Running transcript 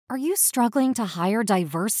Are you struggling to hire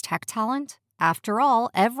diverse tech talent? After all,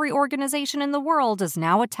 every organization in the world is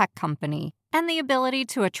now a tech company, and the ability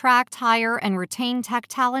to attract, hire, and retain tech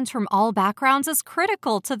talent from all backgrounds is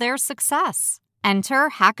critical to their success. Enter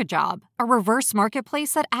HackaJob, a reverse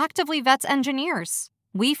marketplace that actively vets engineers.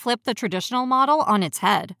 We flip the traditional model on its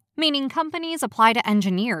head, meaning companies apply to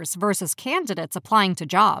engineers versus candidates applying to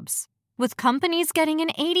jobs, with companies getting an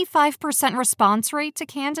 85% response rate to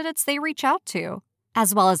candidates they reach out to,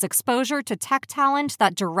 as well as exposure to tech talent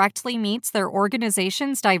that directly meets their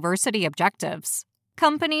organization's diversity objectives.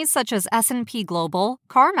 Companies such as S&P Global,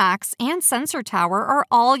 CarMax, and Sensor Tower are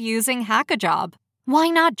all using HackaJob. Why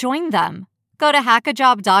not join them? Go to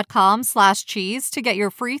hackajob.com/cheese to get your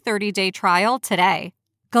free 30-day trial today.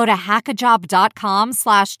 Go to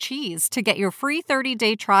hackajob.com/cheese to get your free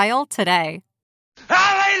 30-day trial today.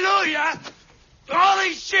 Hallelujah!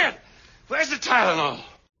 Holy shit! Where's the Tylenol?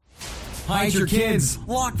 Hide your kids.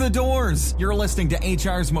 Lock the doors. You're listening to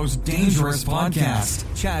HR's most dangerous podcast.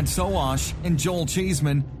 Chad Sowash and Joel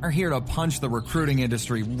Cheeseman are here to punch the recruiting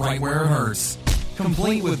industry right where it hurts.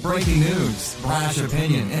 Complete with breaking news, brash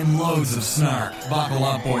opinion, and loads of snark. Buckle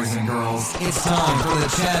up, boys and girls. It's time for the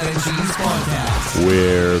Chad and Cheese Podcast.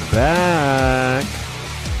 We're back.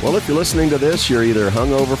 Well, if you're listening to this, you're either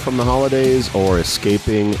hungover from the holidays or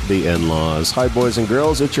escaping the in-laws. Hi, boys and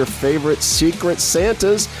girls. It's your favorite Secret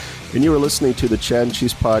Santas. And you are listening to the Chad and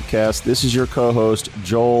Cheese Podcast. This is your co-host,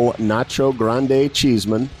 Joel Nacho Grande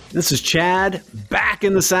Cheeseman. This is Chad, back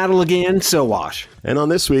in the saddle again, Sowash. And on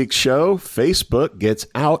this week's show, Facebook gets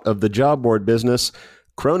out of the job board business,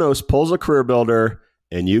 Kronos pulls a career builder,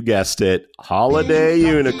 and you guessed it, holiday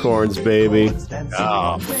unicorns, baby.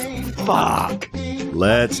 Oh, fuck.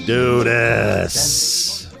 Let's do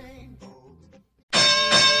this.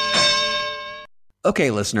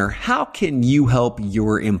 Okay, listener, how can you help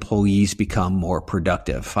your employees become more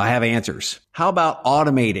productive? I have answers. How about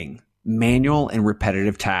automating manual and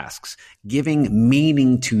repetitive tasks, giving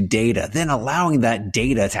meaning to data, then allowing that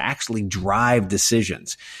data to actually drive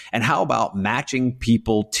decisions? And how about matching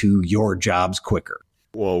people to your jobs quicker?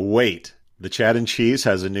 Well, wait. The Chad and Cheese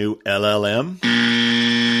has a new LLM?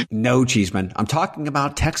 No, Cheeseman. I'm talking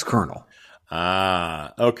about TextKernel.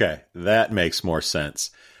 Ah, okay. That makes more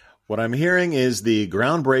sense. What I'm hearing is the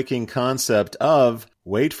groundbreaking concept of,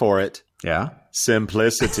 wait for it,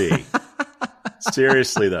 simplicity.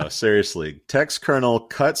 Seriously, though, TextKernel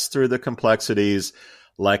cuts through the complexities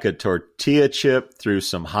like a tortilla chip through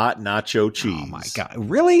some hot nacho cheese. Oh, my God.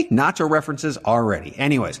 Really? Nacho references already.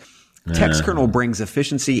 Anyways, TextKernel brings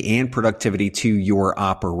efficiency and productivity to your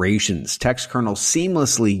operations. TextKernel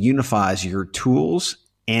seamlessly unifies your tools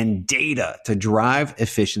and data to drive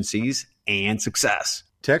efficiencies and success.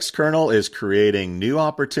 TextKernel is creating new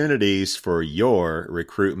opportunities for your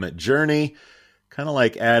recruitment journey, kind of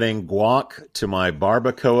like adding guac to my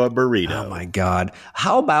barbacoa burrito. Oh, my God.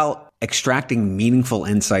 How about extracting meaningful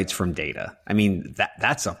insights from data? I mean,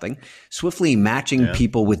 that's something. Swiftly matching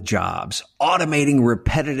people with jobs, automating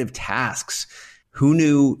repetitive tasks. Who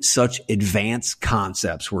knew such advanced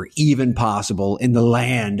concepts were even possible in the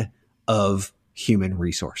land of human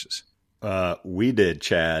resources? We did,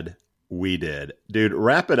 Chad. We did. Dude,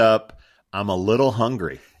 wrap it up. I'm a little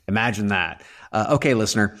hungry. Imagine that. Okay,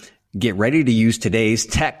 listener, get ready to use today's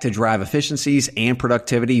tech to drive efficiencies and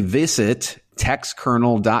productivity. Visit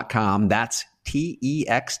textkernel.com. That's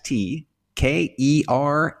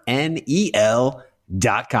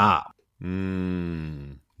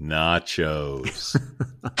TextKernel.com. Nachos.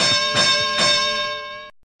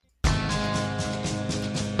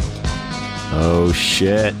 Oh,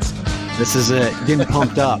 shit. This is it. Getting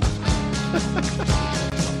pumped up.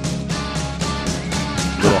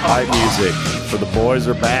 Little hype music for the boys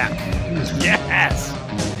are back. Yes.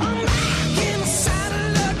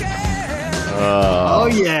 Oh,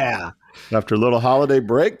 yeah. After a little holiday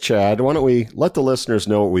break, Chad, why don't we let the listeners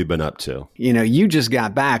know what we've been up to? You know, you just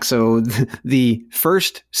got back, so the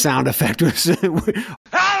first sound effect was...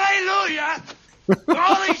 Hallelujah!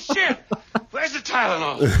 Holy shit! Where's the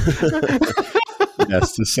Tylenol?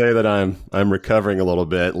 Yes, to say that I'm recovering a little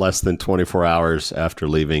bit, less than 24 hours after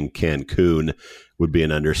leaving Cancun would be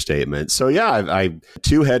an understatement. So yeah, I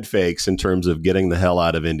two head fakes in terms of getting the hell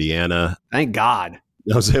out of Indiana. Thank God.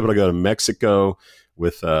 I was able to go to Mexico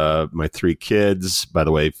with my three kids. By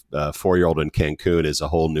the way, 4-year-old in Cancun is a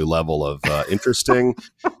whole new level of interesting.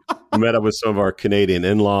 We met up with some of our Canadian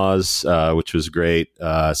in-laws, which was great.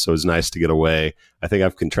 So it was nice to get away. I think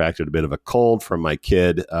I've contracted a bit of a cold from my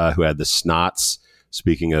kid who had the snots.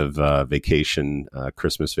 Speaking of vacation,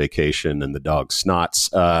 Christmas vacation and the dog snots,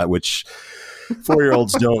 which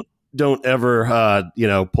 4-year-olds don't ever,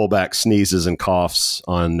 pull back sneezes and coughs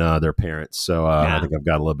on their parents. So I think I've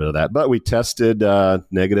got a little bit of that. But we tested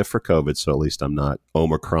negative for COVID, so at least I'm not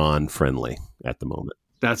Omicron friendly at the moment.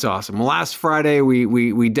 That's awesome. Well, last Friday,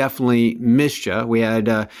 we definitely missed you. We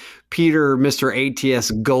had Peter, Mr.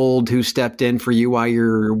 ATS Gold, who stepped in for you while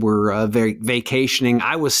you were vacationing.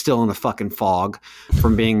 I was still in a fucking fog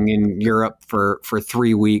from being in Europe for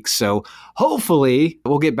 3 weeks. So hopefully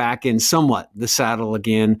we'll get back in somewhat the saddle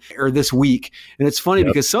again or this week. And it's funny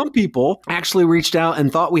because some people actually reached out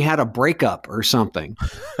and thought we had a breakup or something.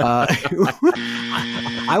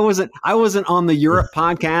 I wasn't on the Europe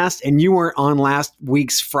podcast, and you weren't on last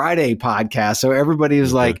week's Friday podcast. So everybody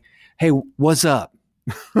was like, "Hey, what's up?"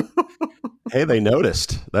 Hey, they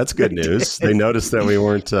noticed. That's good news. They noticed that we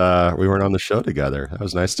weren't on the show together. That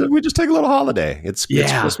was nice. We just take a little holiday. It's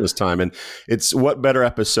Christmas time, and it's what better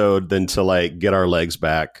episode than to get our legs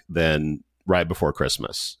back than right before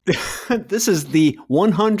Christmas. This is the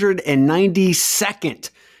 192nd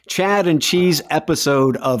Chad and Cheese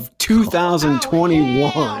episode of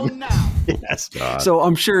 2021. Yes. God. So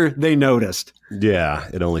I'm sure they noticed. Yeah,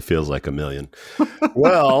 it only feels like a million.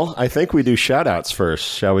 Well, I think we do shout outs first.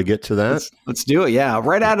 Shall we get to that? Let's do it. Yeah.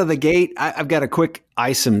 Right out of the gate, I've got a quick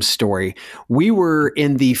ISIM story. We were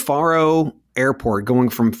in the Faro airport going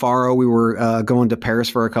from Faro. We were going to Paris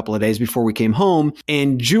for a couple of days before we came home.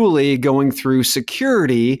 And Julie, going through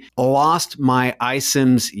security, lost my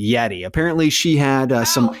iSIM's Yeti. Apparently she had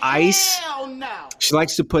some ice. No. She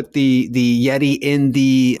likes to put the Yeti in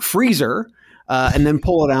the freezer and then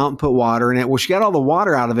pull it out and put water in it. Well, she got all the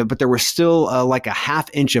water out of it, but there was still like a half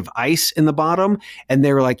inch of ice in the bottom. And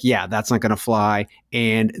they were like, yeah, that's not going to fly.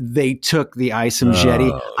 And they took the iSIM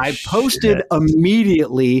Yeti. I posted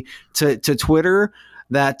immediately to Twitter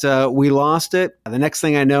that we lost it. The next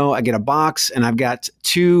thing I know, I get a box and I've got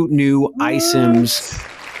 2 new iSIMs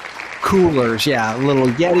coolers. Yeah, a little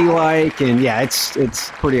Yeti-like. And yeah, it's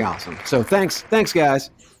pretty awesome. So thanks guys.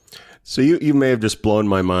 So you may have just blown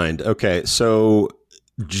my mind. Okay, so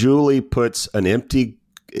Julie puts an empty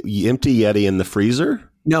Yeti in the freezer?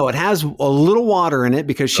 No, it has a little water in it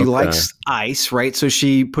because she likes ice, right? So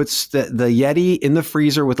she puts the Yeti in the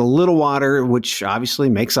freezer with a little water, which obviously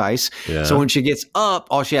makes ice. Yeah. So when she gets up,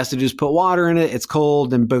 all she has to do is put water in it. It's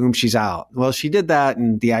cold, and boom, she's out. Well, she did that,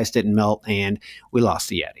 and the ice didn't melt, and we lost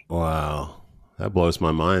the Yeti. Wow. That blows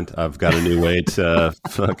my mind. I've got a new way to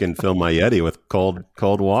fucking fill my Yeti with cold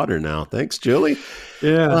water now. Thanks, Julie.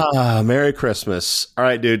 Yeah. Merry Christmas. All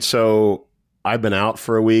right, dude. So I've been out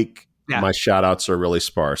for a week. Yeah. My shout outs are really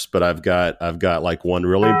sparse, but I've got like one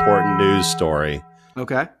really important news story.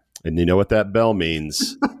 Okay. And you know what that bell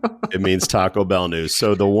means? It means Taco Bell news.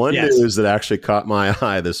 So the one news that actually caught my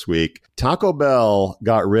eye this week, Taco Bell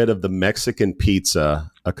got rid of the Mexican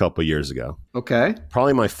pizza a couple years ago. Okay.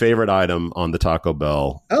 Probably my favorite item on the Taco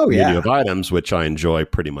Bell menu of items, which I enjoy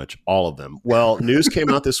pretty much all of them. Well, news came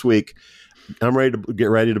out this week. I'm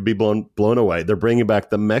ready to be blown away. They're bringing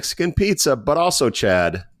back the Mexican pizza, but also,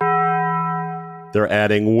 Chad, they're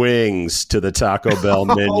adding wings to the Taco Bell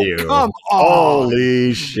menu. Come on.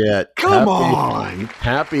 Holy shit. Come on.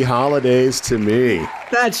 Happy holidays to me.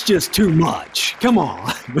 That's just too much. Come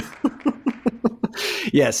on.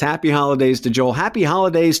 Yes, happy holidays to Joel. Happy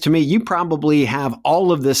holidays to me. You probably have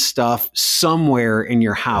all of this stuff somewhere in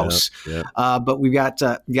your house. Yep. But we've got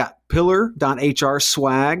Pillar.hr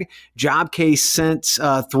swag. Jobcase sent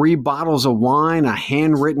 3 bottles of wine, a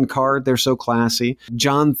handwritten card. They're so classy.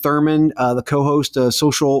 John Thurman, the co-host of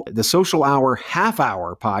the Social Hour Half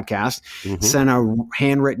Hour podcast, sent a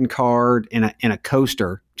handwritten card and a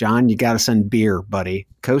coaster. John, you got to send beer, buddy.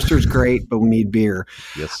 Coaster's great, but we need beer.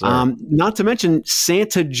 Yes, sir. Not to mention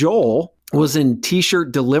Santa Joel was in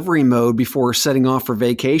T-shirt delivery mode before setting off for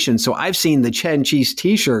vacation. So I've seen the Chad and Cheese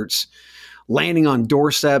T-shirts landing on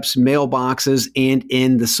doorsteps, mailboxes, and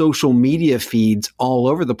in the social media feeds all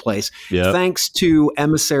over the place. Yep. Thanks to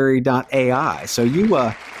emissary.ai. So you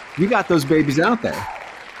got those babies out there.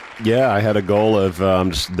 Yeah, I had a goal of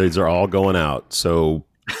these are all going out. So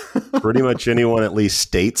pretty much anyone at least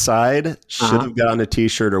stateside should have gotten a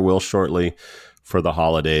T-shirt or will shortly for the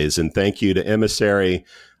holidays. And thank you to Emissary.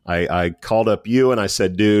 I called up you and I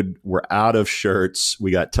said, dude, we're out of shirts.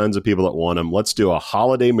 We got tons of people that want them. Let's do a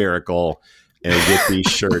holiday miracle and get these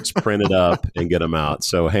shirts printed up and get them out.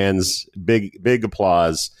 So big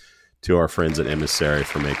applause to our friends at Emissary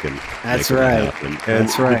for making that happen. And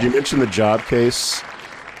that's right. Did you mention the job case?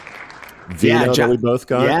 Vino that we both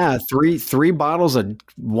got? Yeah, three bottles of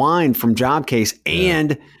wine from Jobcase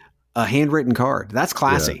and a handwritten card. That's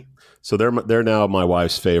classy. Yeah. So they're now my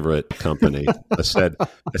wife's favorite company. I said,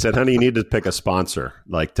 honey, you need to pick a sponsor,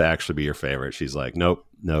 like to actually be your favorite. She's like, nope.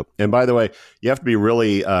 And by the way, you have to be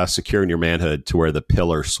really secure in your manhood to wear the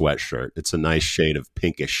Pillar sweatshirt. It's a nice shade of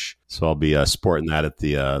pinkish. So I'll be sporting that at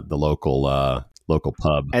the local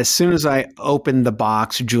pub. As soon as I opened the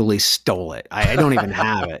box, Julie stole it. I don't even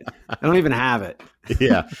have it.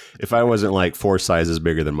 Yeah. If I wasn't like 4 sizes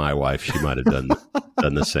bigger than my wife, she might have done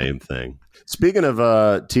the same thing. Speaking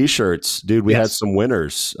of T-shirts, dude, we had some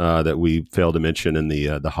winners that we failed to mention in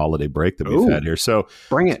the holiday break that we've had here. So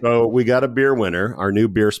bring it. So we got a beer winner. Our new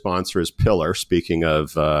beer sponsor is Pillar. Speaking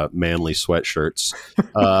of manly sweatshirts,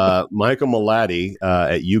 Michael Malatti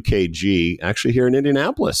at UKG, actually here in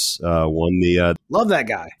Indianapolis, won the love that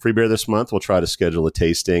guy. Free beer this month. We'll try to schedule a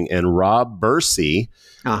tasting. And Rob Bursey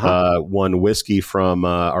won whiskey from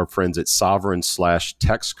our friends at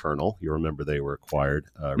Sovereign/Tex Kernel. You remember they were acquired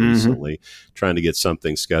recently. Trying to get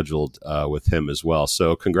something scheduled with him as well.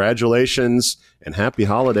 So congratulations and happy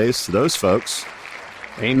holidays to those folks.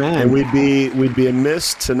 Amen. And we'd be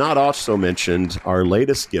amiss to not also mention our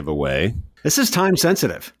latest giveaway. This is time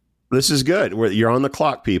sensitive. This is good. You're on the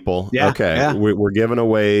clock, people. Yeah, okay. Yeah. We're giving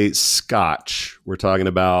away scotch. We're talking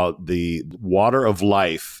about the water of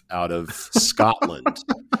life out of Scotland.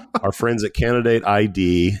 Our friends at Candidate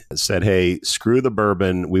ID said, hey, screw the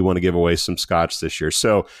bourbon. We want to give away some scotch this year.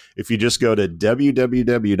 So if you just go to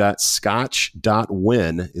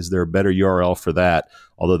www.scotch.win, is there a better URL for that?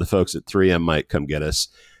 Although the folks at 3M might come get us.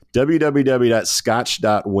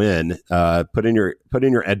 www.scotch.win. Put in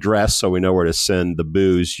your address so we know where to send the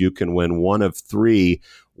booze. You can win one of 3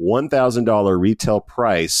 $1,000 retail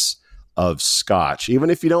price of scotch.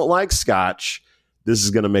 Even if you don't like scotch, this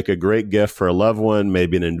is going to make a great gift for a loved one,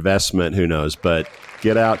 maybe an investment, who knows. But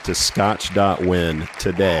get out to scotch.win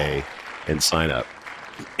today and sign up.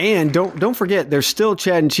 And don't forget, there's still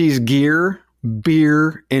Chad and Cheese gear,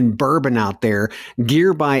 beer, and bourbon out there.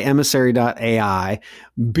 Gear by Emissary.ai,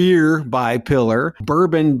 beer by Pillar,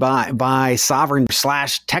 bourbon by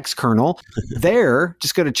Sovereign/Tex Kernel. There,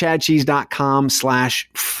 just go to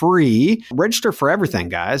chadcheese.com/free. Register for everything,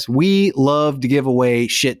 guys. We love to give away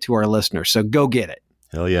shit to our listeners, so go get it.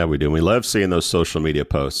 Hell yeah, we do. And we love seeing those social media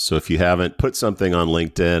posts. So if you haven't put something on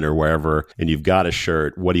LinkedIn or wherever and you've got a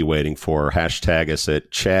shirt, what are you waiting for? Hashtag us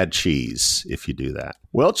at Chad Cheese if you do that.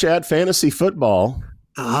 Well, Chad, fantasy football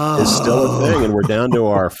is still a thing. And we're down to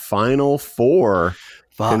our final 4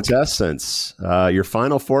 contestants. Your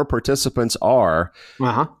final 4 participants are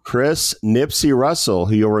Chris Nipsey Russell,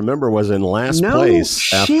 who you'll remember was in last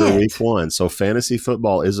place after week 1. So fantasy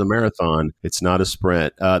football is a marathon. It's not a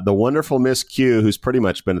sprint. The wonderful Miss Q, who's pretty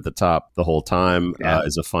much been at the top the whole time,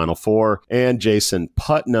 is a final 4. And Jason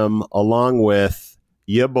Putnam, along with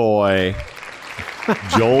your boy,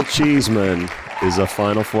 Joel Cheeseman, is a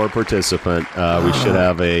final 4 participant. We should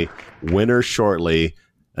have a winner shortly,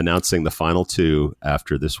 announcing the final 2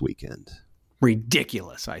 after this weekend.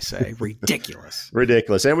 Ridiculous, I say. Ridiculous.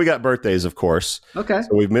 Ridiculous. And we got birthdays, of course. Okay.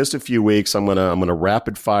 So we've missed a few weeks. I'm gonna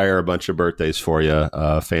rapid fire a bunch of birthdays for you,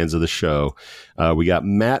 fans of the show. We got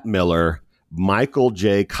Matt Miller, Michael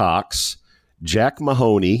J. Cox, Jack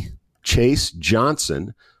Mahoney, Chase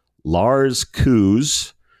Johnson, Lars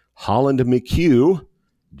Coos, Holland McHugh,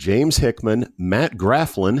 James Hickman, Matt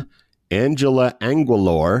Grafflin, Angela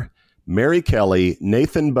Anguilor, Mary Kelly,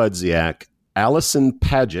 Nathan Budziak, Allison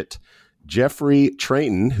Paget, Jeffrey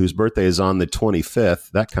Trayton, whose birthday is on the 25th.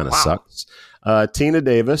 That kind of sucks. Tina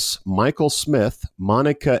Davis, Michael Smith,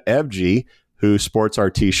 Monica Evgy, who sports our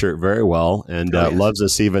T-shirt very well and loves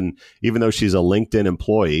us even though she's a LinkedIn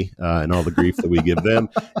employee and all the grief that we give them.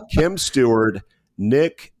 Kim Stewart,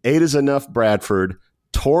 Nick, 8 is Enough Bradford,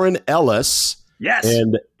 Torrin Ellis,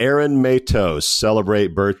 and Aaron Matos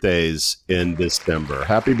celebrate birthdays in December.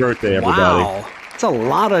 Happy birthday, everybody. Wow. That's a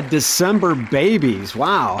lot of December babies.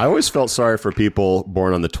 Wow. I always felt sorry for people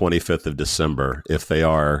born on the 25th of December if they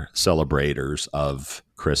are celebrators of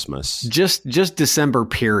Christmas. Just December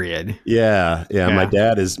period. Yeah. My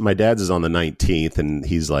dad's is on the 19th, and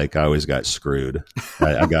he's like, I always got screwed.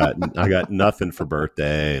 I got nothing for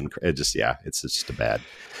birthday, and it's just a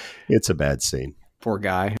bad scene. Poor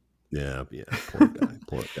guy. Yeah,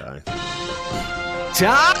 poor guy.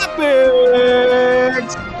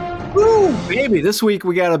 Topics! Woo, baby, this week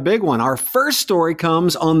we got a big one. Our first story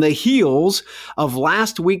comes on the heels of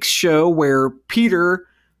last week's show where Peter,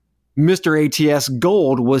 Mr. ATS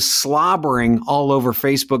Gold, was slobbering all over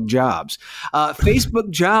Facebook Jobs. Facebook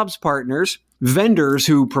Jobs partners, vendors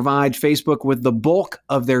who provide Facebook with the bulk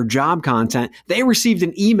of their job content, they received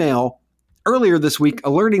an email earlier this week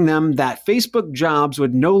alerting them that Facebook Jobs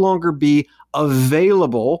would no longer be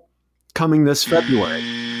available coming this February.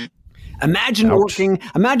 Imagine Ouch.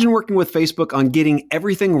 working with Facebook on getting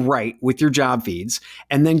everything right with your job feeds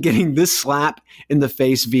and then getting this slap in the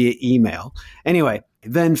face via email. Anyway,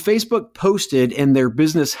 then Facebook posted in their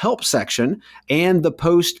business help section, and the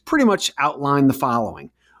post pretty much outlined the following.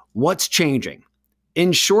 What's changing?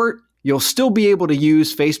 In short, you'll still be able to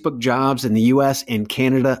use Facebook Jobs in the US and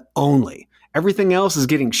Canada only. Everything else is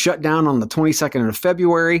getting shut down on the 22nd of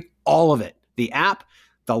February, all of it. The app,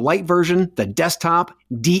 the light version, the desktop,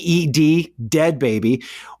 DED, dead baby.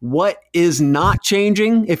 What is not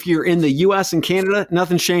changing if you're in the US and Canada?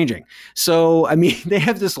 Nothing's changing. So, I mean, they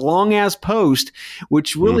have this long ass post,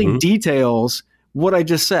 which really details what I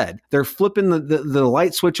just said. They're flipping the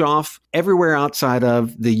light switch off everywhere outside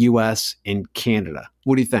of the US and Canada.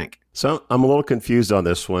 What do you think? So I'm a little confused on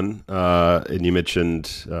this one. And you mentioned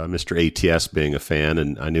Mr. ATS being a fan,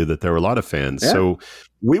 and I knew that there were a lot of fans. Yeah. So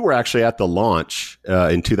we were actually at the launch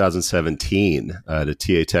in 2017 at a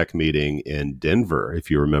TA Tech meeting in Denver,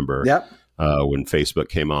 if you remember, when Facebook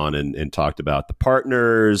came on and talked about the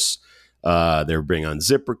partners. They were bringing on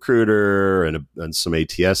ZipRecruiter and some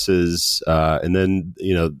ATSs. And then,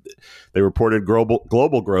 they reported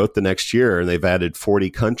global growth the next year, and they've added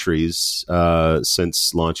 40 countries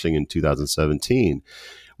since launching in 2017.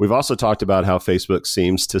 We've also talked about how Facebook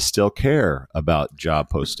seems to still care about job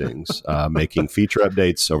postings, making feature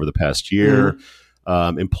updates over the past year.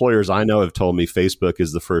 Employers I know have told me Facebook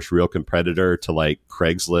is the first real competitor to like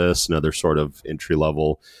Craigslist and other sort of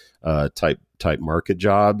entry-level type market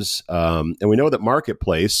jobs. And we know that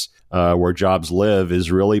Marketplace, where jobs live,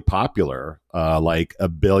 is really popular, like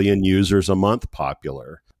 1 billion users a month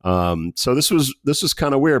popular. So this was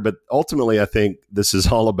kind of weird, but ultimately I think this is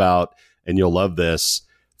all about, and you'll love this,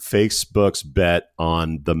 Facebook's bet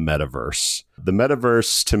on the metaverse. The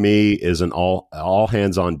metaverse to me is an all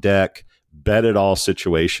hands on deck, bet it all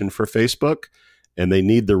situation for Facebook, and they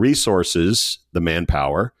need the resources, the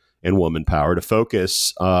manpower and woman power to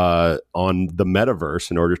focus on the metaverse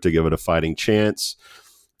in order to give it a fighting chance.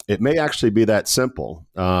 It may actually be that simple.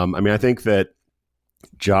 I think that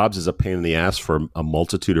jobs is a pain in the ass for a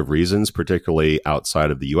multitude of reasons, particularly outside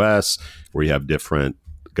of the US, where you have different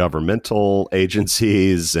governmental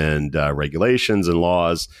agencies and regulations and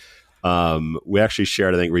laws. We actually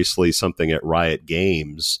shared, I think, recently something at Riot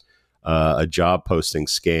Games, a job posting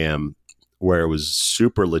scam where it was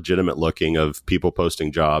super legitimate looking of people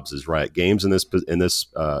posting jobs as Riot Games in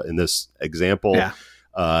this example. Yeah.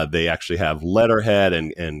 They actually have letterhead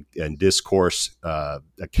and discourse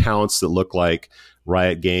accounts that look like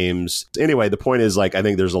Riot Games. Anyway, the point is, like, I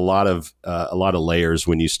think there's a lot of layers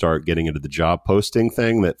when you start getting into the job posting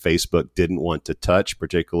thing that Facebook didn't want to touch,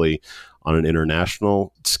 particularly on an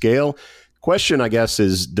international scale. Question, I guess,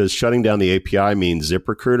 is does shutting down the API mean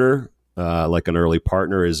ZipRecruiter, like an early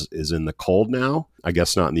partner, is in the cold now? I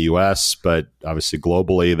guess not in the US, but obviously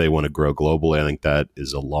globally, they want to grow globally. I think that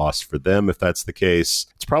is a loss for them if that's the case.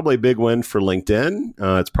 It's probably a big win for LinkedIn.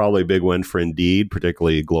 It's probably a big win for Indeed,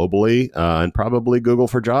 particularly globally, and probably Google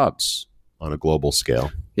for Jobs on a global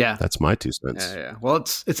scale. Yeah. That's my 2 cents. Yeah. Well,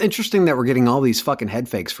 it's interesting that we're getting all these fucking head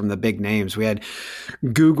fakes from the big names. We had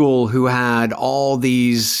Google, who had all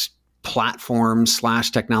these platforms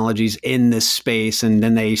 / technologies in this space, and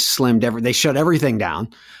then they shut everything down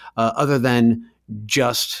other than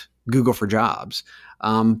just Google for Jobs.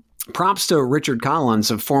 Props to Richard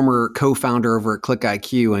Collins, a former co-founder over at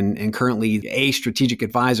ClickIQ and currently a strategic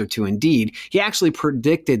advisor to Indeed. He actually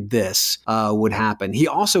predicted this would happen. He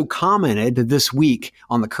also commented this week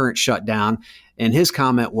on the current shutdown, and his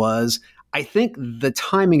comment was, I think the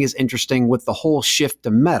timing is interesting with the whole shift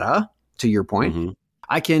to Meta, to your point. Mm-hmm.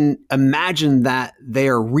 I can imagine that they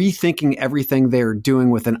are rethinking everything they're doing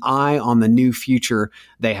with an eye on the new future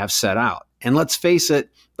they have set out. And let's face it,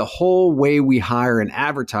 the whole way we hire and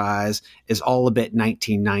advertise is all a bit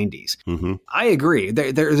 1990s. Mm-hmm. I agree.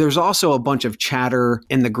 There's also a bunch of chatter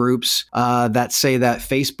in the groups that say that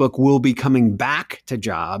Facebook will be coming back to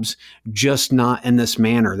jobs, just not in this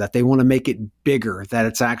manner, that they want to make it bigger, that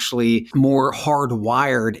it's actually more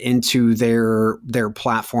hardwired into their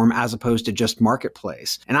platform as opposed to just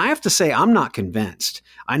marketplace. And I have to say, I'm not convinced.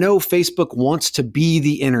 I know Facebook wants to be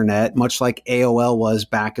the internet, much like AOL was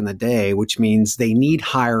back in the day, which means they need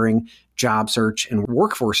hiring, job search, and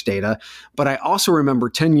workforce data. But I also remember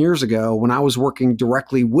 10 years ago when I was working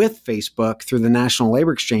directly with Facebook through the National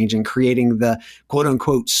Labor Exchange and creating the quote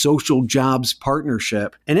unquote social jobs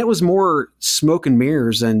partnership. And it was more smoke and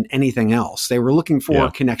mirrors than anything else. They were looking for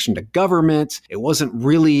a connection to government. It wasn't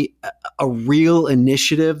really a real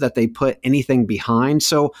initiative that they put anything behind.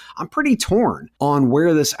 So I'm pretty torn on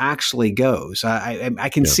where this actually goes. I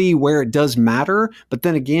can see where it does matter. But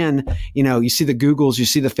then again, you see the Googles, you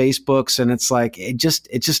see the Facebooks, folks, and it's like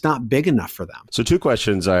it's just not big enough for them. So 2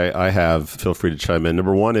 questions I have, feel free to chime in.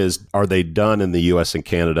 Number 1 is, are they done in the US and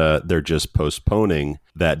Canada? They're just postponing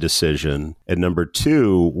that decision. And number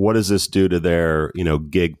 2, what does this do to their,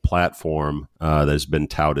 gig platform that has been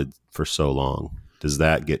touted for so long? Does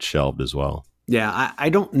that get shelved as well? Yeah, I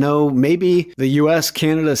don't know. Maybe the US,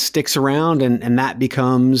 Canada sticks around and that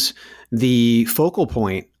becomes the focal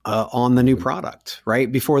point on the new product,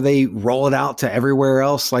 right? Before they roll it out to everywhere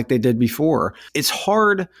else like they did before. It's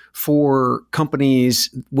hard for companies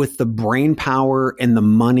with the brain power and the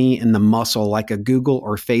money and the muscle like a Google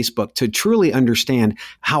or Facebook to truly understand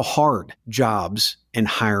how hard jobs and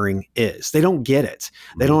hiring is. They don't get it.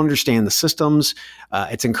 They don't understand the systems.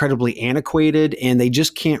 It's incredibly antiquated, and they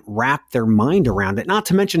just can't wrap their mind around it. Not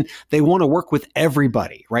to mention, they want to work with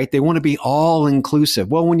everybody, right? They want to be all inclusive.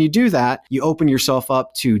 Well, when you do that, you open yourself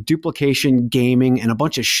up to duplication, gaming, and a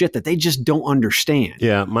bunch of shit that they just don't understand.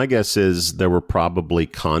 Yeah, my guess is there were probably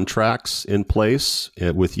contracts in place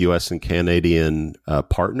with U.S. and Canadian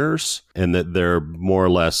partners, and that they're more or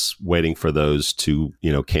less waiting for those to,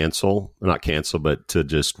 not cancel, but to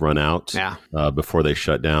just run out before they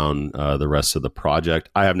shut down the rest of the project.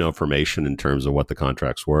 I have no information in terms of what the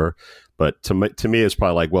contracts were, but to me, it's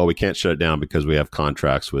probably like, well, we can't shut it down because we have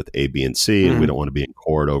contracts with A, B, and C, and we don't want to be in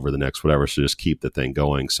court over the next whatever. So just keep the thing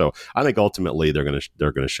going. So I think ultimately they're going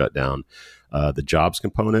to shut down the jobs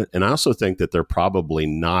component, and I also think that they're probably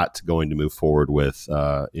not going to move forward with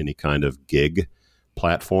any kind of gig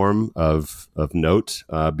platform of note,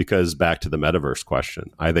 because back to the metaverse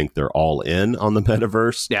question, I think they're all in on the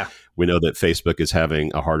metaverse. Yeah. We know that Facebook is having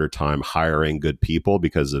a harder time hiring good people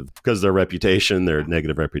because of their reputation, their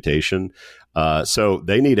negative reputation. So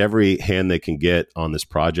they need every hand they can get on this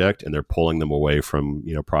project, and they're pulling them away from,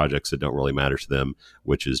 projects that don't really matter to them,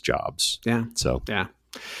 which is jobs. Yeah. So, yeah.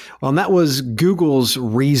 Well, and that was Google's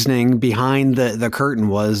reasoning behind the curtain,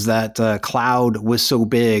 was that cloud was so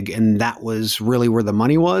big, and that was really where the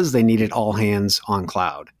money was. They needed all hands on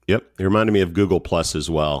cloud. Yep. It reminded me of Google Plus as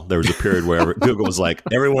well. There was a period where Google was like,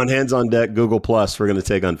 everyone hands on deck, Google Plus, we're going to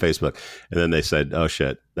take on Facebook. And then they said, oh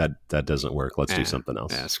shit, that doesn't work. Let's do something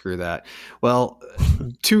else. Yeah, screw that. Well,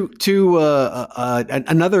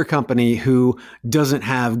 another company who doesn't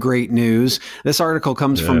have great news. This article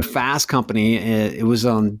comes from Fast Company. It was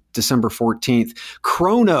on December 14th.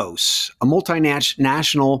 Kronos, a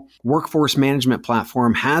multinational workforce management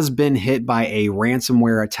platform, has been hit by a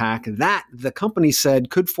ransomware attack that the company said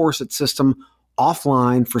could force its system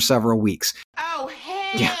offline for several weeks. Oh,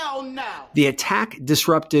 hell no. The attack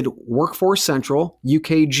disrupted Workforce Central,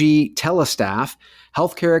 UKG Telestaff,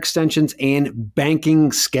 healthcare extensions, and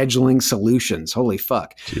banking scheduling solutions. Holy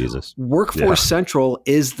fuck. Jesus. Workforce Central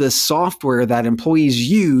is the software that employees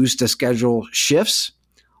use to schedule shifts,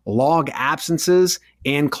 log absences,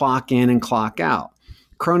 and clock in and clock out.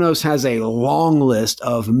 Kronos has a long list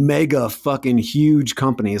of mega fucking huge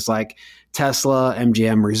companies like Tesla,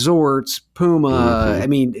 MGM Resorts, Puma. I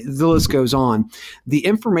mean, the list goes on. The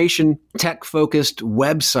information tech-focused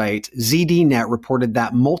website ZDNet reported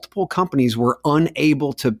that multiple companies were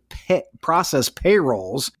unable to process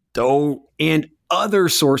payrolls. And other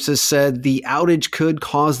sources said the outage could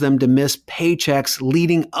cause them to miss paychecks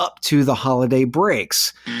leading up to the holiday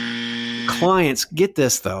breaks. Clients, get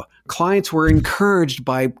this though, clients were encouraged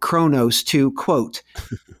by Kronos to, quote,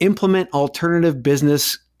 implement alternative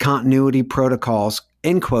business continuity protocols,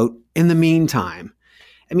 end quote, in the meantime.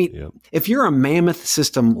 I mean, if you're a mammoth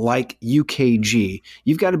system like UKG,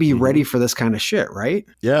 you've got to be ready for this kind of shit, right?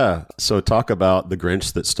 Yeah. So talk about the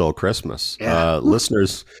Grinch that stole Christmas. Yeah.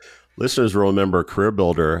 Listeners will remember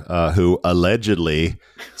CareerBuilder, who allegedly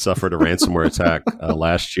suffered a ransomware attack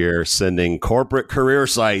last year, sending corporate career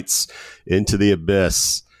sites into the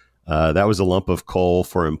abyss. That was a lump of coal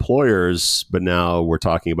for employers, but now we're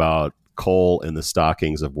talking about coal in the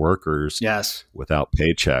stockings of workers without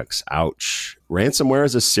paychecks. Ouch. Ransomware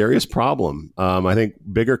is a serious problem. I think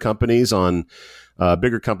bigger companies can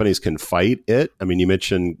fight it. I mean, you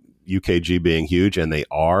mentioned UKG being huge, and they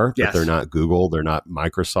are, but they're not Google, they're not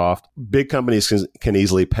Microsoft. Big companies can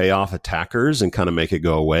easily pay off attackers and kind of make it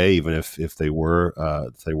go away, even if they were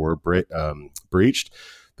breached.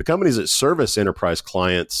 The companies that service enterprise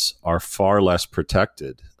clients are far less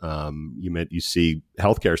protected. You see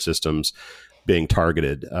healthcare systems being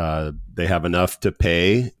targeted. They have enough to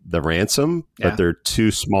pay the ransom, but they're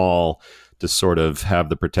too small to sort of have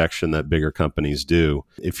the protection that bigger companies do.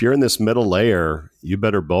 If you're in this middle layer, you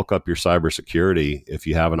better bulk up your cybersecurity if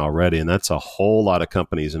you haven't already. And that's a whole lot of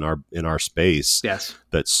companies in our space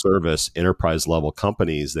that service enterprise level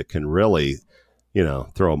companies that can really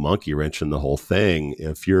throw a monkey wrench in the whole thing.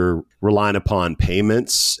 If you're relying upon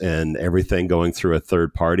payments and everything going through a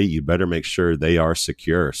third party, you better make sure they are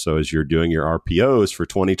secure. So as you're doing your RPOs for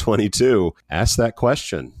 2022, ask that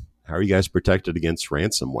question. How are you guys protected against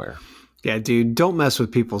ransomware? Yeah, dude, don't mess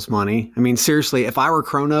with people's money. I mean, seriously, if I were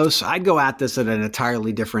Kronos, I'd go at this in an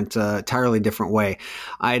entirely different way.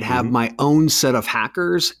 I'd have my own set of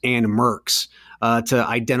hackers and mercs to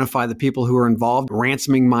identify the people who are involved,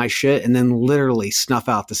 ransoming my shit, and then literally snuff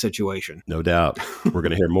out the situation. No doubt. We're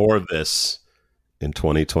going to hear more of this in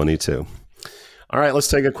 2022. All right, let's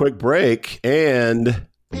take a quick break and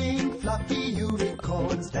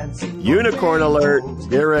unicorn alert.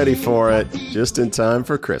 Get ready for it. Just in time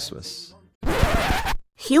for Christmas.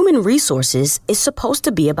 Human resources is supposed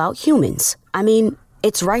to be about humans. I mean,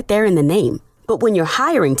 it's right there in the name. But when your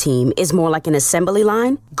hiring team is more like an assembly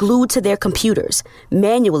line, glued to their computers,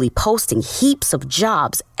 manually posting heaps of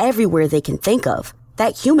jobs everywhere they can think of,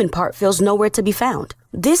 that human part feels nowhere to be found.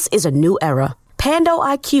 This is a new era. Pando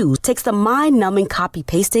IQ takes the mind-numbing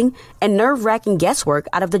copy-pasting and nerve-wracking guesswork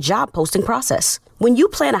out of the job posting process. When you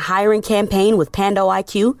plan a hiring campaign with Pando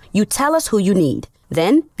IQ, you tell us who you need.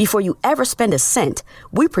 Then, before you ever spend a cent,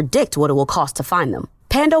 we predict what it will cost to find them.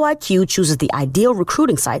 Pando IQ chooses the ideal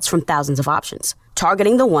recruiting sites from thousands of options,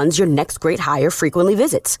 targeting the ones your next great hire frequently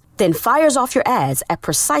visits, then fires off your ads at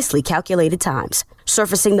precisely calculated times,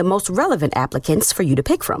 surfacing the most relevant applicants for you to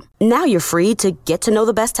pick from. Now you're free to get to know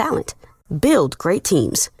the best talent, build great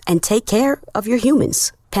teams, and take care of your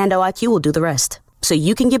humans. Pando IQ will do the rest, so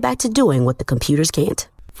you can get back to doing what the computers can't.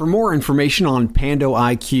 For more information on Pando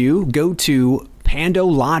IQ, go to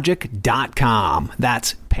pandologic.com.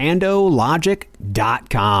 That's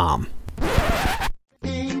pandologic.com.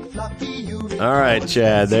 All right,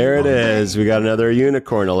 Chad, there it is. We got another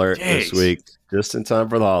unicorn alert this week, just in time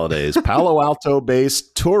for the holidays. Palo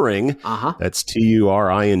Alto-based Turing, that's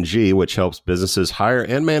Turing, which helps businesses hire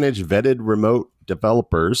and manage vetted remote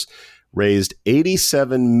developers, raised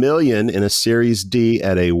 $87 million in a Series D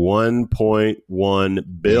at a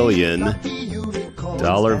 $1.1 billion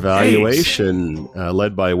valuation,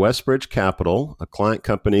 led by Westbridge Capital. A client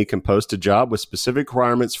company can post a job with specific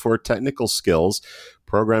requirements for technical skills,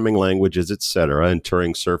 programming languages, etc., and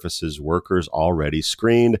Turing surfaces workers already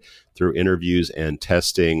screened through interviews and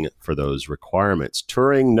testing for those requirements.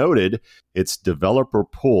 Turing noted its developer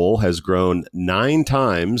pool has grown 9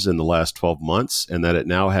 times in the last 12 months and that it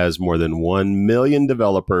now has more than 1 million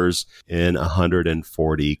developers in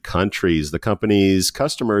 140 countries. The company's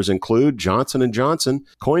customers include Johnson & Johnson,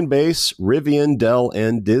 Coinbase, Rivian, Dell,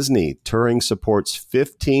 and Disney. Turing supports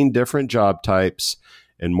 15 different job types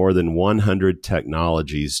and more than 100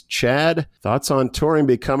 technologies. Chad, thoughts on Turing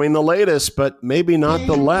becoming the latest, but maybe not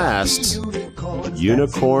the last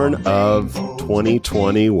unicorn of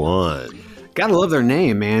 2021? Gotta love their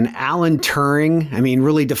name, man. Alan Turing. I mean,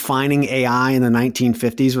 really defining AI in the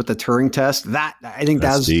 1950s with the Turing test. That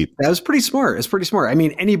was pretty smart. It's pretty smart. I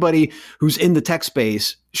mean, anybody who's in the tech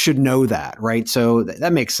space should know that, right? So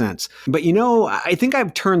that makes sense. But I think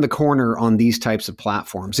I've turned the corner on these types of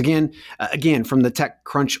platforms. Again, from the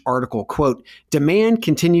TechCrunch article, quote, demand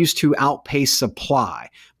continues to outpace supply.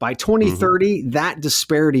 By 2030, that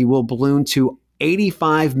disparity will balloon to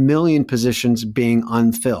 85 million positions being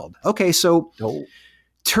unfilled. Okay, so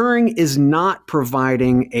Turing is not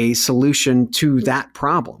providing a solution to that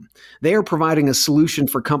problem. They are providing a solution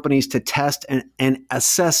for companies to test and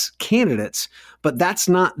assess candidates, but that's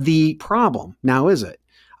not the problem. Now, is it?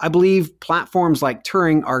 I believe platforms like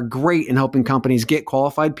Turing are great in helping companies get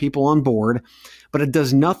qualified people on board, but it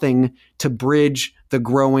does nothing to bridge the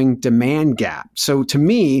growing demand gap. So to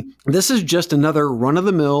me, this is just another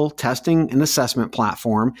run-of-the-mill testing and assessment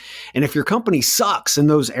platform. And if your company sucks in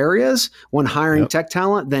those areas when hiring tech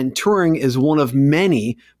talent, then Turing is one of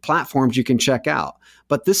many platforms you can check out.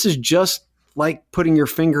 But this is just like putting your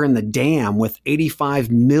finger in the dam with 85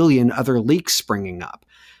 million other leaks springing up.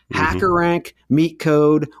 HackerRank,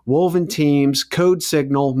 MeetCode, Woven Teams,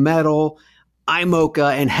 CodeSignal, Metal,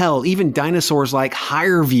 iMocha, and hell, even dinosaurs like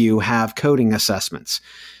HireVue have coding assessments.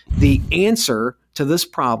 The answer to this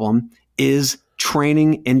problem is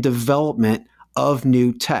training and development of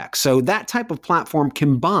new tech. So that type of platform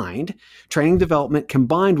combined, training development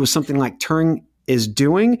combined with something like Turing is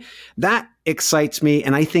doing, that excites me.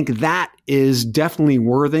 And I think that is definitely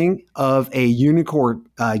worthy of a unicorn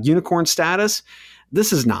status.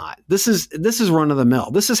 This is not. This is run of the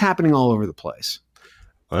mill. This is happening all over the place.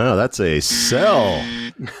 Wow, that's a sell.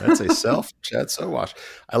 That's a sell from Chad Sowash.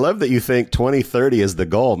 I love that you think 2030 is the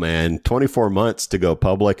goal, man. 24 months to go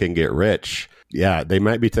public and get rich. Yeah, they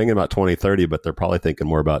might be thinking about 2030, but they're probably thinking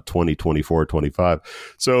more about 2024,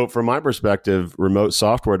 25. So from my perspective, remote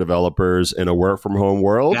software developers in a work from home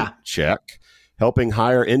world, check. Helping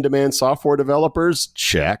hire in-demand software developers,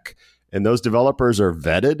 check. And those developers are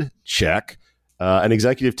vetted, check. An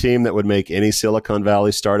executive team that would make any Silicon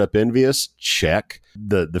Valley startup envious, check.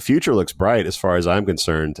 The future looks bright as far as I'm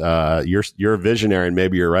concerned. You're a visionary, and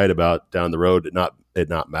maybe you're right about down the road it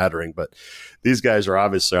not mattering. But these guys are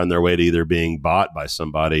obviously on their way to either being bought by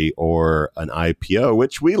somebody or an IPO,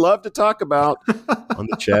 which we love to talk about on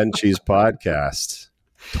the Chad and Cheese podcast.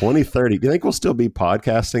 2030. Do you think we'll still be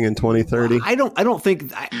podcasting in 2030? I don't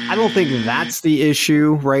think that's the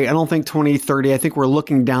issue, right? I don't think 2030. I think we're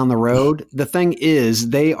looking down the road. The thing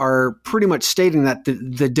is, they are pretty much stating that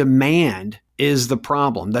the demand is the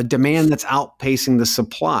problem. The demand that's outpacing the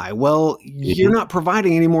supply. Well, you're not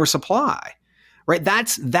providing any more supply. Right?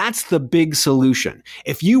 That's the big solution.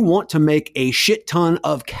 If you want to make a shit ton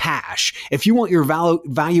of cash, if you want your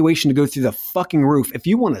valuation to go through the fucking roof, if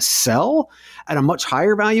you want to sell at a much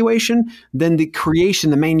higher valuation, then the creation,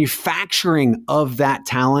 the manufacturing of that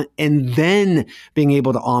talent, and then being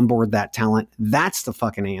able to onboard that talent, that's the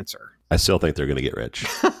fucking answer. I still think they're going to get rich.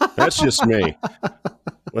 That's just me.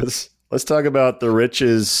 Let's talk about the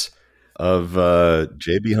riches of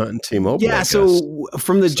JB Hunt and T-Mobile. Yeah, so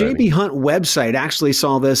from the JB Hunt website, actually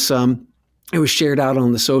saw this. It was shared out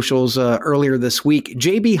on the socials earlier this week.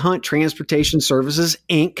 JB Hunt Transportation Services,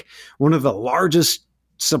 Inc., one of the largest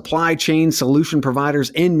supply chain solution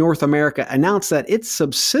providers in North America, announced that its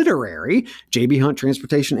subsidiary, JB Hunt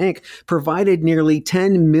Transportation, Inc., provided nearly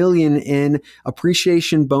 $10 million in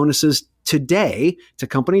appreciation bonuses today to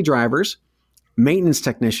company drivers, maintenance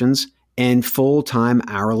technicians, and full-time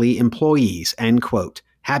hourly employees, end quote.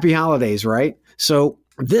 Happy holidays, right? So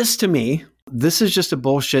this, to me, this is just a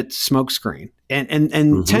bullshit smokescreen. And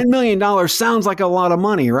 $10 million sounds like a lot of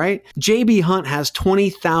money, right? JB Hunt has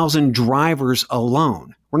 20,000 drivers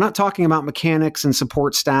alone. We're not talking about mechanics and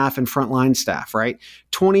support staff and frontline staff, right?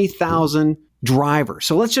 20,000 drivers.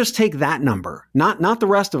 So let's just take that number, not the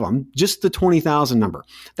rest of them, just the 20,000 number.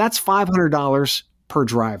 That's $500 per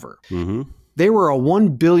driver. Mm-hmm. They were a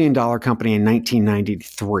 $1 billion company in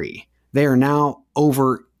 1993. They are now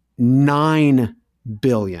over $9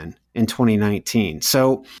 billion in 2019.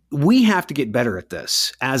 So we have to get better at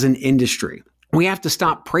this as an industry. We have to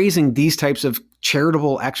stop praising these types of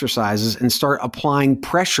charitable exercises and start applying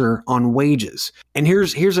pressure on wages. And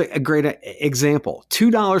here's a great example.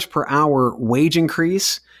 $2 per hour wage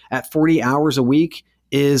increase at 40 hours a week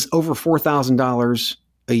is over $4,000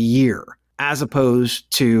 a year, as opposed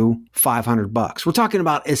to $500. We're talking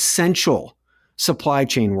about essential supply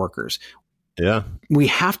chain workers. Yeah. We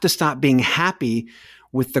have to stop being happy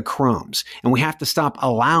with the crumbs, and we have to stop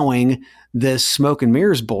allowing this smoke and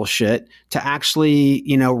mirrors bullshit to actually,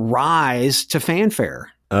 rise to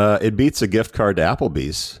fanfare. It beats a gift card to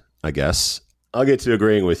Applebee's, I guess. I'll get to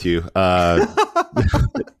agreeing with you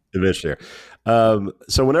eventually.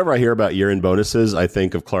 So whenever I hear about year-end bonuses, I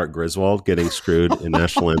think of Clark Griswold getting screwed in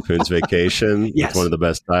National Lampoon's Vacation. Yes. It's one of the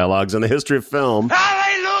best dialogues in the history of film.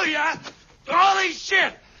 Hallelujah! Holy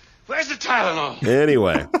shit! Where's the Tylenol?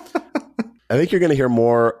 Anyway, I think you're going to hear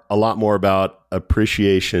a lot more about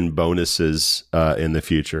appreciation bonuses in the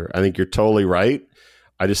future. I think you're totally right.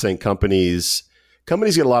 I just think companies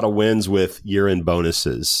get a lot of wins with year-end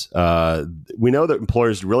bonuses. We know that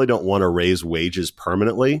employers really don't want to raise wages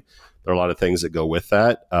permanently. There are a lot of things that go with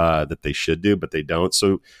that that they should do, but they don't.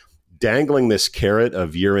 So dangling this carrot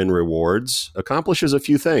of year-end rewards accomplishes a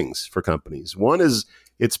few things for companies. One is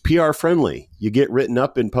it's PR friendly. You get written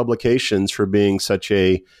up in publications for being such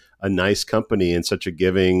a nice company and such a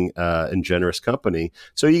giving and generous company.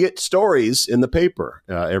 So you get stories in the paper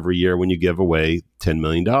every year when you give away $10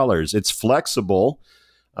 million. It's flexible.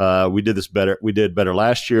 We did better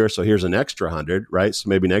last year, so here's an extra 100, right? So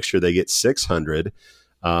maybe next year they get 600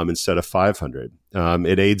 instead of 500.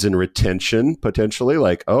 It aids in retention potentially.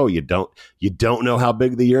 Like, oh, you don't know how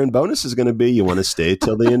big the year-end bonus is going to be. You want to stay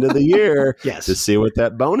till the end of the year to see what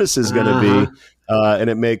that bonus is going to be. And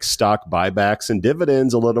it makes stock buybacks and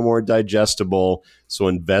dividends a little more digestible, so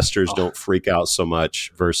investors don't freak out so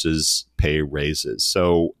much versus pay raises.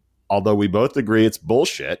 So although we both agree it's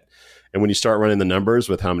bullshit, and when you start running the numbers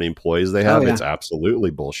with how many employees they have, it's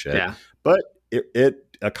absolutely bullshit. Yeah. But it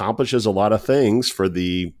accomplishes a lot of things for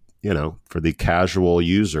the for the casual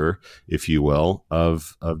user, if you will,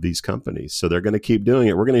 of these companies. So they're going to keep doing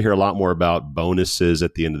it. We're going to hear a lot more about bonuses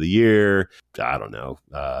at the end of the year. I don't know,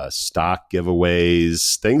 stock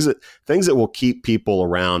giveaways, things that will keep people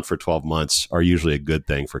around for 12 months are usually a good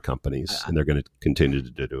thing for companies, and they're going to continue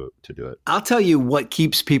to do it. I'll tell you what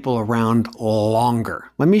keeps people around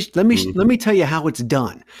longer. Let me tell you how it's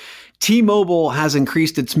done. T-Mobile has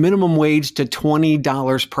increased its minimum wage to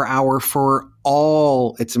 $20 per hour for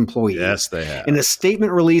all its employees. Yes, they have. In a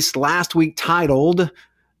statement released last week titled,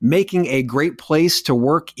 "Making a Great Place to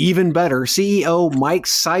Work Even Better," CEO Mike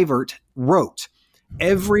Seivert wrote,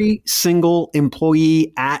 "Every single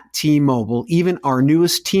employee at T-Mobile, even our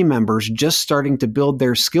newest team members just starting to build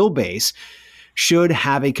their skill base, should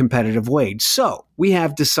have a competitive wage. So we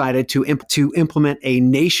have decided to implement a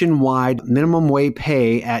nationwide minimum wage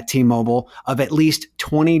pay at T-Mobile of at least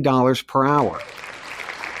 $20 per hour.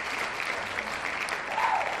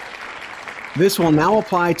 This will now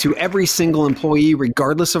apply to every single employee,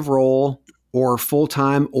 regardless of role or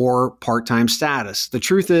full-time or part-time status. The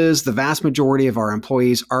truth is, the vast majority of our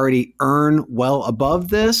employees already earn well above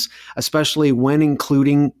this, especially when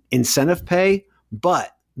including incentive pay.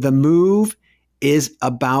 But the move is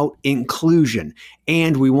about inclusion,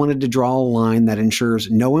 and we wanted to draw a line that ensures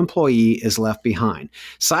no employee is left behind."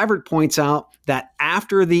 Seivert points out that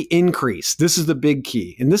after the increase, this is the big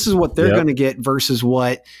key, and this is what they're going to get versus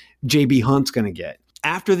what JB Hunt's going to get.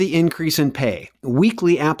 After the increase in pay,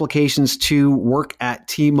 weekly applications to work at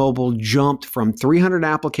T-Mobile jumped from 300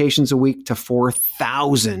 applications a week to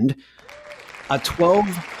 4,000, a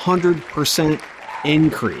 1,200%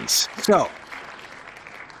 increase. So,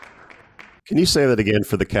 can you say that again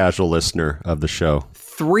for the casual listener of the show?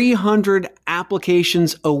 300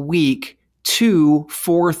 applications a week to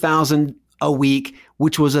 4,000 a week,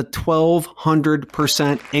 which was a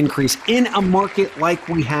 1,200% increase in a market like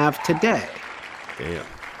we have today. Damn.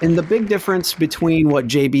 And the big difference between what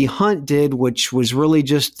JB Hunt did, which was really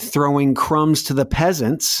just throwing crumbs to the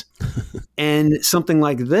peasants, and something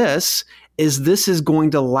like this is going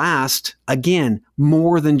to last, again,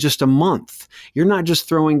 more than just a month. You're not just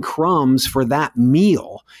throwing crumbs for that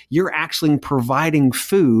meal. You're actually providing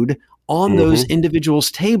food on those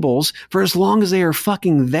individuals' tables for as long as they are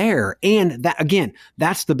fucking there. And that, again,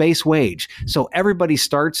 that's the base wage. So everybody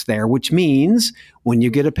starts there, which means when you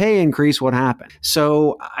get a pay increase, what happened?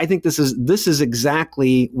 So I think this is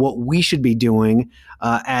exactly what we should be doing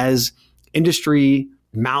as industry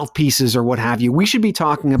mouthpieces or what have you. We should be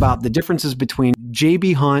talking about the differences between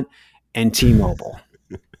JB Hunt and T-Mobile.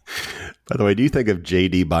 By the way, do you think of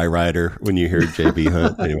JD Byrider when you hear JB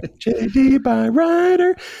Hunt? Anyway, JD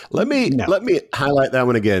Byrider. Let me highlight that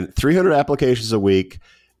one again. 300 applications a week,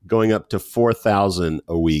 going up to 4,000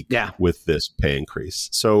 a week with this pay increase.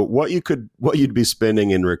 So what you'd be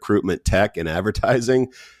spending in recruitment tech and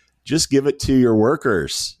advertising, just give it to your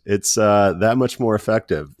workers. It's that much more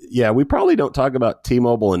effective. Yeah, we probably don't talk about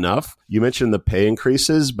T-Mobile enough. You mentioned the pay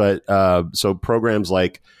increases, but so programs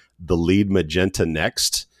like the Lead Magenta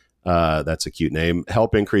Next, that's a cute name,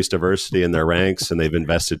 help increase diversity in their ranks, and they've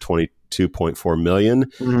invested $22.4 million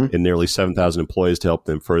in nearly 7,000 employees to help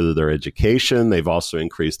them further their education. They've also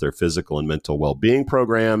increased their physical and mental well-being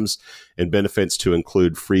programs and benefits to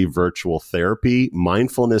include free virtual therapy,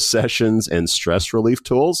 mindfulness sessions, and stress relief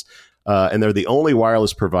tools. And they're the only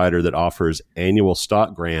wireless provider that offers annual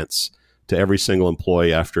stock grants to every single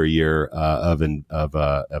employee after a year of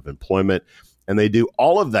employment. And they do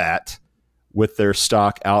all of that with their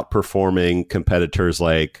stock outperforming competitors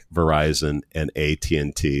like Verizon and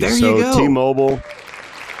AT&T. There you go. T-Mobile,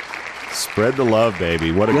 spread the love,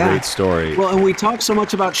 baby. What a great story. Well, and we talk so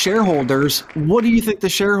much about shareholders. What do you think the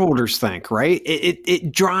shareholders think, right?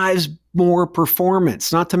 It drives more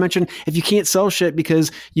performance. Not to mention, if you can't sell shit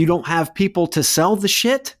because you don't have people to sell the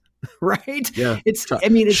shit, right? Yeah. It's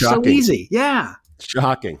shocking. So easy. Yeah.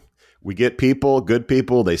 Shocking. We get people, good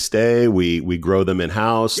people, they stay, we grow them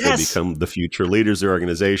in-house, they become the future leaders of the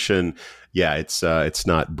organization. Yeah, it's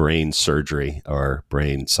not brain surgery or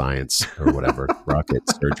brain science or whatever, rocket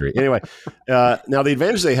surgery. Anyway, now the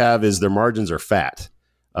advantage they have is their margins are fat.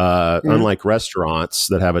 Unlike restaurants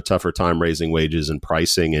that have a tougher time raising wages and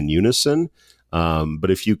pricing in unison. But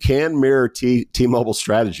if you can mirror T-Mobile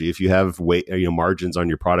strategy, if you have margins on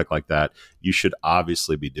your product like that, you should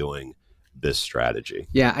obviously be doing this strategy.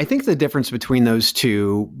 Yeah, I think the difference between those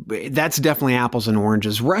two, that's definitely apples and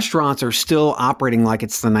oranges. Restaurants are still operating like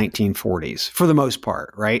it's the 1940s for the most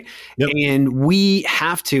part, right? Yep. And we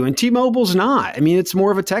have to, and T-Mobile's not. I mean, it's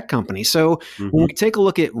more of a tech company. So when we take a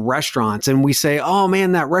look at restaurants and we say, oh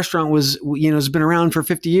man, that restaurant was, has been around for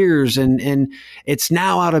 50 years and it's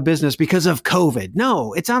now out of business because of COVID.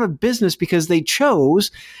 No, it's out of business because they chose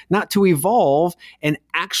not to evolve and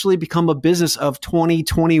actually become a business of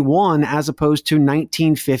 2021 as opposed to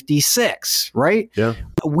 1956, right? Yeah.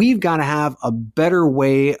 We've got to have a better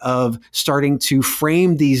way of starting to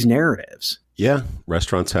frame these narratives. Yeah.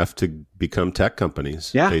 Restaurants have to become tech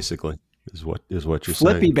companies, basically, is what you're saying.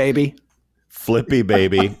 Flippy, baby. Flippy,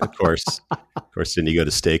 baby. Of course, then you go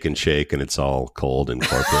to Steak and Shake and it's all cold and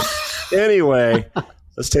corporate. Anyway,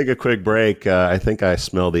 let's take a quick break. I think I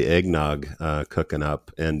smell the eggnog cooking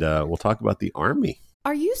up, and we'll talk about the Army.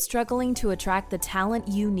 Are you struggling to attract the talent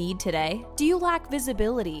you need today? Do you lack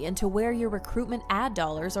visibility into where your recruitment ad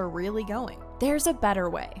dollars are really going? There's a better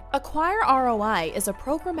way. Acquire ROI is a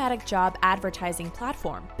programmatic job advertising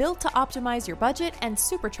platform built to optimize your budget and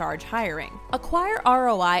supercharge hiring. Acquire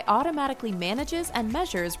ROI automatically manages and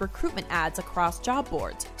measures recruitment ads across job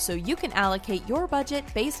boards, so you can allocate your budget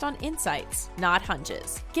based on insights, not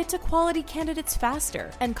hunches. Get to quality candidates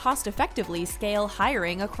faster and cost-effectively scale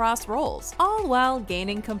hiring across roles, all while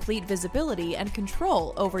gaining complete visibility and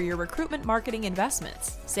control over your recruitment marketing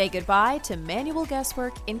investments. Say goodbye to manual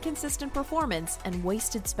guesswork, inconsistent performance, and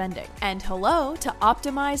wasted spending. And hello to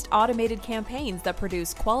optimized automated campaigns that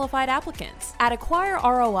produce qualified applicants. At Acquire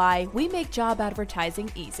ROI, we make job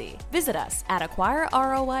advertising easy. Visit us at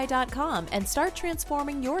acquireroi.com and start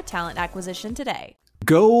transforming your talent acquisition today.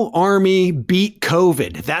 Go Army, beat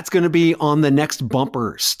COVID. That's going to be on the next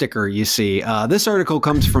bumper sticker you see. This article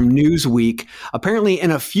comes from Newsweek. Apparently, in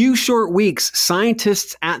a few short weeks,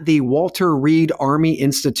 scientists at the Walter Reed Army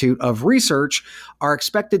Institute of Research are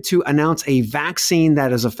expected to announce a vaccine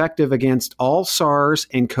that is effective against all SARS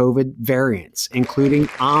and COVID variants, including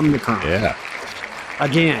Omicron. Yeah.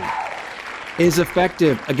 Again, is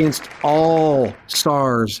effective against all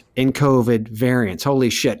SARS and COVID variants. Holy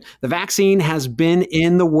shit. The vaccine has been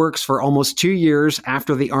in the works for almost 2 years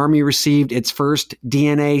after the Army received its first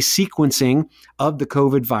DNA sequencing of the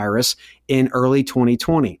COVID virus in early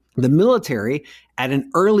 2020. The military, at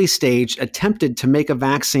an early stage, attempted to make a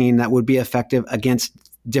vaccine that would be effective against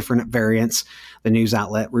different variants, the news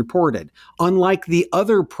outlet reported. Unlike the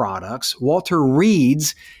other products, Walter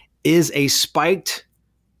Reed's is a spiked,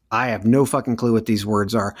 I have no fucking clue what these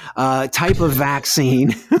words are, type of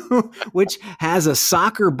vaccine, which has a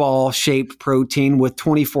soccer ball shaped protein with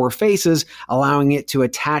 24 faces, allowing it to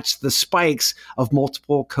attach the spikes of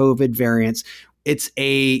multiple COVID variants. It's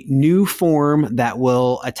a new form that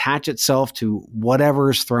will attach itself to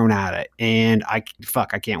whatever's thrown at it. And I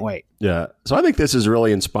can't wait. Yeah. So I think this is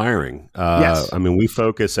really inspiring. Yes. I mean, we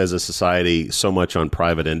focus as a society so much on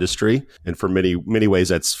private industry, and for many ways,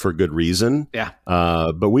 that's for good reason. Yeah.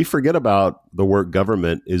 But we forget about the work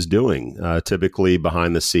government is doing, typically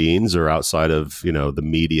behind the scenes or outside of, the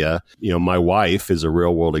media. My wife is a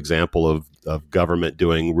real world example of government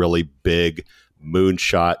doing really big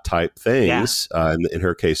moonshot type things, in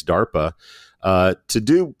her case, DARPA, to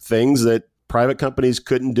do things that private companies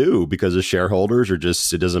couldn't do because of shareholders or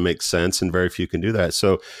just it doesn't make sense, and very few can do that.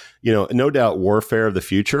 So, no doubt warfare of the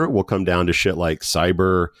future will come down to shit like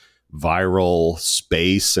cyber, viral,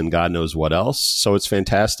 space, and God knows what else. So it's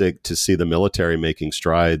fantastic to see the military making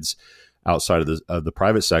strides outside of the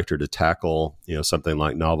private sector to tackle, something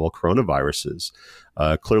like novel coronaviruses.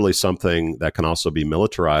 Clearly something that can also be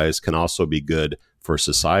militarized, can also be good for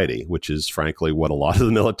society, which is frankly what a lot of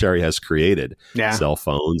the military has created, cell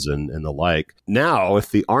phones and the like. Now,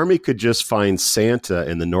 if the Army could just find Santa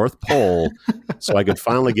in the North Pole so I could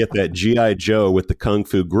finally get that G.I. Joe with the Kung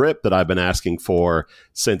Fu grip that I've been asking for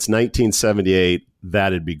since 1978,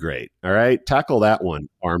 that'd be great. All right? Tackle that one,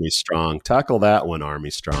 Army Strong. Tackle that one,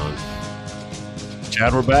 Army Strong.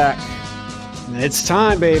 Chad, we're back. It's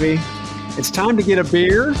time, baby. It's time to get a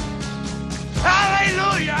beer.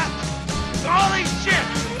 Hallelujah! Holy shit!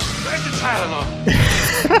 Where's the Tylenol?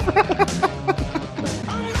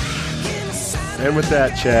 And with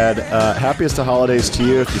that, Chad, happiest of holidays to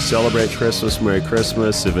you. If you celebrate Christmas, Merry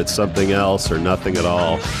Christmas. If it's something else or nothing at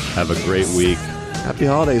all, have a great week. Happy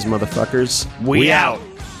holidays, motherfuckers. We out.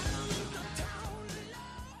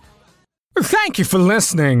 Thank you for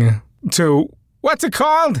listening to, what's it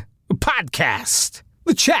called? A podcast.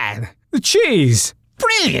 The Chad. The Cheese.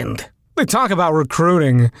 Brilliant. They talk about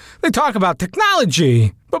recruiting. They talk about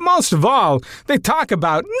technology. But most of all, they talk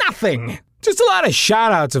about nothing. Just a lot of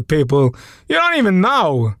shout-outs of people you don't even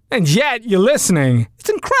know, and yet you're listening. It's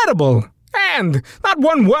incredible. And not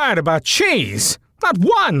one word about cheese. Not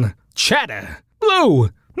one. Cheddar, blue,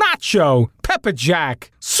 nacho, pepper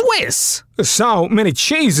jack, Swiss. So many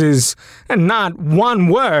cheeses, and not one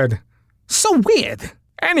word. So weird.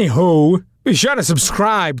 Anywho, be sure to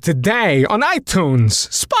subscribe today on iTunes,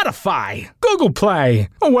 Spotify, Google Play,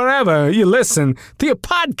 or wherever you listen to your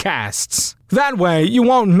podcasts. That way you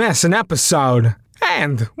won't miss an episode.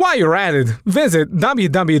 And while you're at it, visit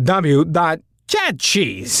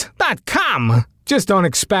www.chadcheese.com. Just don't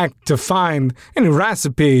expect to find any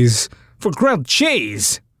recipes for grilled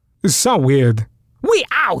cheese. It's so weird. We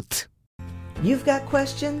out! You've got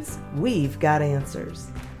questions, we've got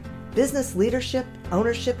answers. Business leadership,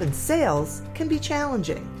 ownership, and sales can be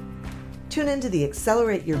challenging. Tune into the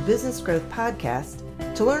Accelerate Your Business Growth podcast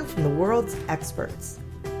to learn from the world's experts.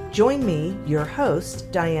 Join me, your host,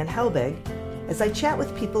 Diane Helbig, as I chat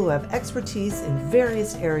with people who have expertise in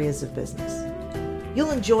various areas of business.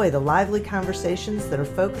 You'll enjoy the lively conversations that are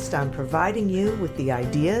focused on providing you with the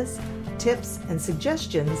ideas, tips, and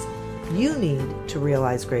suggestions you need to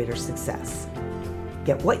realize greater success.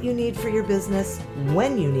 Get what you need for your business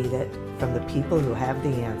when you need it from the people who have the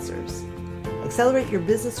answers. Accelerate Your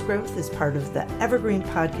Business Growth is part of the Evergreen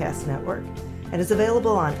Podcast Network and is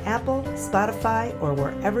available on Apple, Spotify, or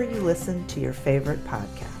wherever you listen to your favorite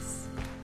podcast.